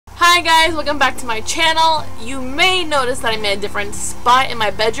Hi guys, welcome back to my channel. You may notice that I'm in a different spot in my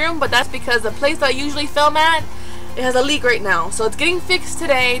bedroom, but that's because the place that I usually film at, it has a leak right now. So it's getting fixed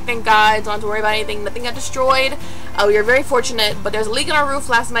today, thank God. Don't have to worry about anything, nothing got destroyed. We are very fortunate, but there's a leak in our roof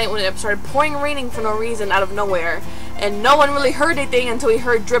last night when it started pouring raining for no reason out of nowhere. And no one really heard anything until we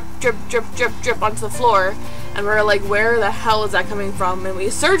heard drip, drip, drip, drip, drip onto the floor. And we were like, where the hell is that coming from? And we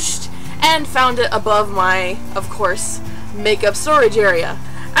searched and found it above my, of course, makeup storage area.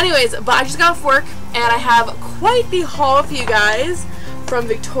 Anyways, but I just got off work and I have quite the haul for you guys from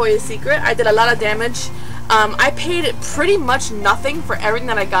Victoria's Secret. I did a lot of damage. I paid pretty much nothing for everything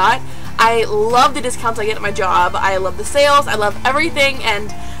that I got. I love the discounts I get at my job. I love the sales. I love everything,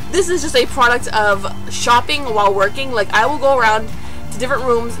 and this is just a product of shopping while working. Like, I will go around to different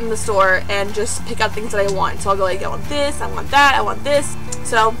rooms in the store and just pick out things that I want. So I'll go like, I want this, I want that, I want this.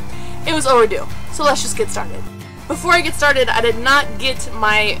 So it was overdue. So let's just get started. Before I get started, I did not get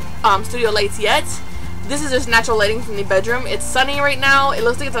my studio lights yet. This is just natural lighting from the bedroom. It's sunny right now. It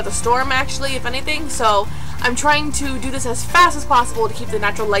looks like it's about to storm actually, if anything. So I'm trying to do this as fast as possible to keep the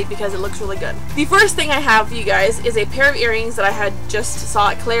natural light because it looks really good. The first thing I have for you guys is a pair of earrings that I had just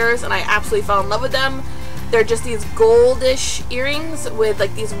saw at Claire's and I absolutely fell in love with them. They're just these goldish earrings with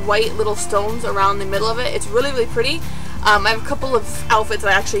like these white little stones around the middle of it. It's really, really pretty. I have a couple of outfits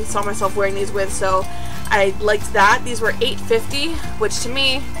that I actually saw myself wearing these with, so I liked that. These were $8.50, which to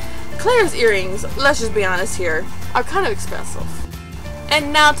me, Claire's earrings, let's just be honest here, are kind of expensive.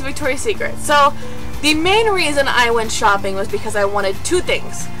 And now to Victoria's Secret. So the main reason I went shopping was because I wanted two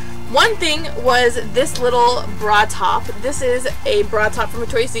things. One thing was this little bra top. This is a bra top from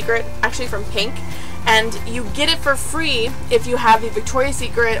Victoria's Secret, actually from Pink. And you get it for free if you have the Victoria's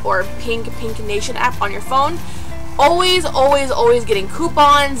Secret or Pink Nation app on your phone. Always getting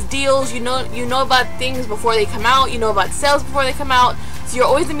coupons, deals. You know about things before they come out. You know about sales before they come out. So you're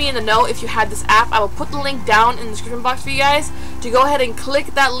always going to be in the know if you had this app. I will put the link down in the description box for you guys to go ahead and click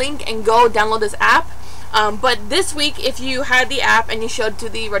that link and go download this app. But this week, if you had the app and you showed to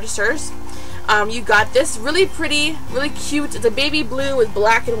the registers, you got this really pretty, really cute, it's a baby blue with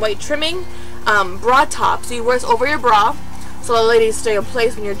black and white trimming bra top. So you wear this over your bra so the ladies stay in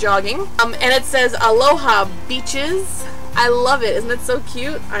place when you're jogging. And it says Aloha Beaches. I love it. Isn't it so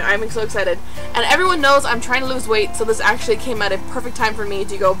cute? I'm so excited. And everyone knows I'm trying to lose weight, so this actually came at a perfect time for me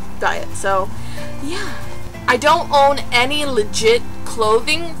to go diet. So yeah. I don't own any legit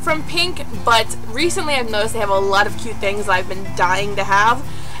clothing from Pink, but recently I've noticed they have a lot of cute things I've been dying to have.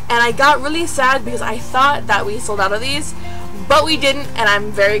 And I got really sad because I thought that we sold out of these, but we didn't, and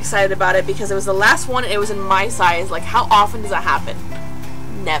I'm very excited about it because it was the last one and it was in my size. Like, how often does that happen?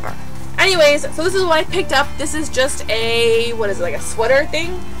 Never. Anyways, so this is what I picked up. This is just a, what is it, like a sweater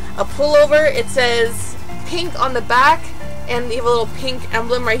thing? A pullover. It says Pink on the back, and they have a little pink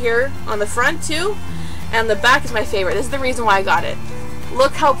emblem right here on the front too. And the back is my favorite. This is the reason why I got it.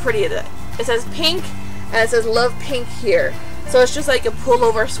 Look how pretty it is. It says Pink, and it says Love Pink here. So it's just like a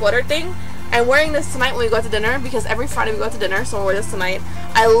pullover sweater thing. I'm wearing this tonight when we go out to dinner because every Friday we go out to dinner, so I'll wear this tonight.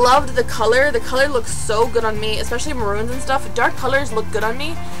 I loved the color. The color looks so good on me, especially maroons and stuff. Dark colors look good on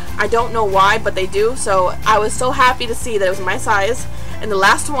me. I don't know why, but they do. So I was so happy to see that it was my size and the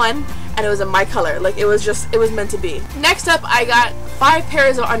last one, and it was in my color. Like, it was meant to be. Next up, I got 5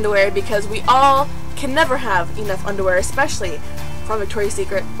 pairs of underwear because we all can never have enough underwear, especially from Victoria's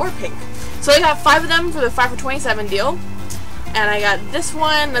Secret or Pink. So I got 5 of them for the 5 for $27 deal. And I got this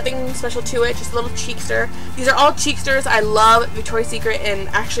one, nothing special to it, just a little cheekster. These are all cheeksters. I love Victoria's Secret and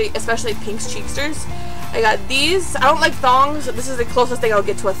actually especially Pink's cheeksters. I got these. I don't like thongs. This is the closest thing I'll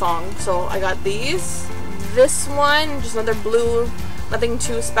get to a thong. So I got these. This one, just another blue, nothing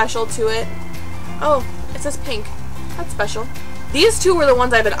too special to it. Oh, it says Pink. That's special. These two were the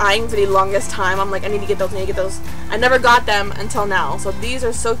ones I've been eyeing for the longest time. I'm like, I need to get those, I need to get those. I never got them until now. So these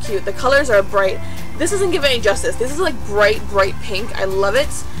are so cute. The colors are bright. This doesn't give it any justice. This is like bright pink. I love it.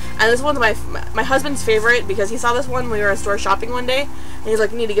 And this one's my husband's favorite because he saw this one when we were in store shopping one day. And he's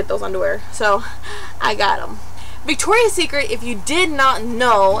like, you need to get those underwear. So I got them. Victoria's Secret, if you did not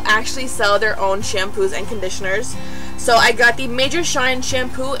know, actually sell their own shampoos and conditioners. So I got the Major Shine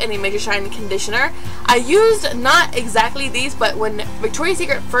shampoo and the Major Shine conditioner. I used not exactly these, but when Victoria's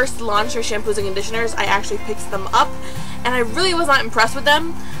Secret first launched their shampoos and conditioners, I actually picked them up. And I really was not impressed with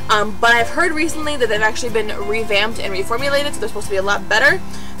them. But I've heard recently that they've actually been revamped and reformulated, so they're supposed to be a lot better.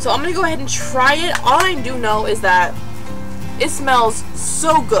 So I'm going to go ahead and try it. All I do know is that it smells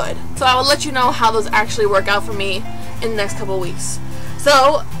so good. So I will let you know how those actually work out for me in the next couple of weeks.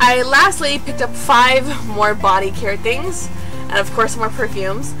 So I lastly picked up 5 more body care things. and of course some more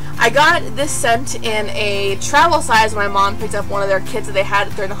perfumes. I got this scent in a travel size when my mom picked up one of their kits that they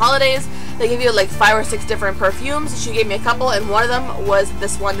had during the holidays. They give you like 5 or 6 different perfumes. She gave me a couple, and one of them was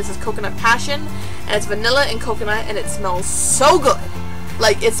this one. This is Coconut Passion, and it's vanilla and coconut, and it smells so good.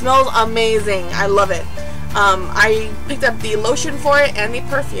 Like, it smells amazing. I love it. I picked up the lotion for it and the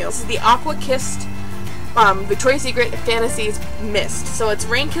perfume. This is the Aqua Kissed Victoria's Secret Fantasies Mist. So it's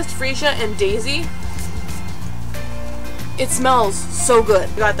Rain Kissed Freesia and Daisy. It smells so good.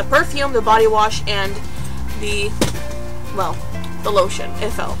 I got the perfume, the body wash, and the lotion.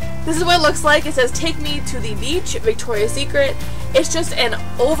 It fell. This is what it looks like. It says, "Take me to the beach, Victoria's Secret." It's just an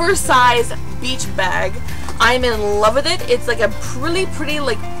oversized beach bag. I'm in love with it. It's like a really pretty,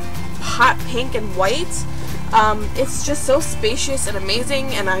 like, hot pink and white. It's just so spacious and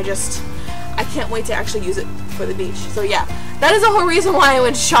amazing, and I can't wait to actually use it for the beach. So yeah, that is the whole reason why I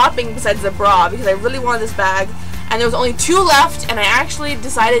went shopping besides the bra, because I really wanted this bag, and there was only 2 left, and I actually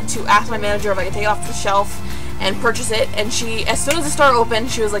decided to ask my manager if I could take it off the shelf and purchase it, and she, as soon as the store opened,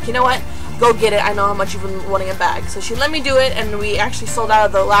 she was like, "You know what, go get it, I know how much you've been wanting a bag." So she let me do it, and we actually sold out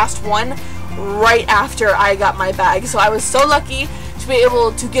of the last one right after I got my bag. So I was so lucky to be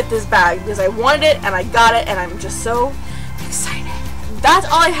able to get this bag because I wanted it and I got it, and I'm just so excited. That's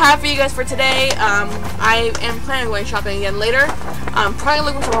all I have for you guys for today. I am planning on going shopping again later. Probably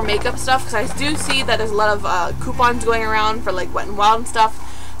looking for more makeup stuff because I do see that there's a lot of coupons going around for like Wet n Wild and stuff.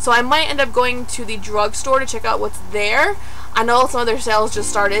 So I might end up going to the drugstore to check out what's there. I know some of their sales just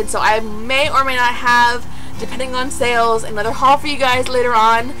started, so I may or may not have, depending on sales, another haul for you guys later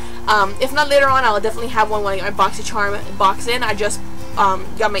on. If not later on, I'll definitely have one when I get my BoxyCharm box in. I just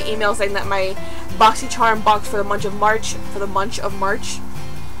got my email saying that my BoxyCharm box for the month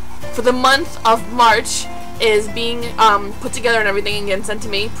of March is being put together and everything and getting sent to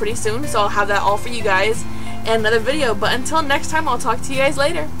me pretty soon. So I'll have that all for you guys in another video. But until next time, I'll talk to you guys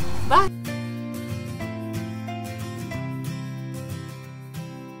later. Bye.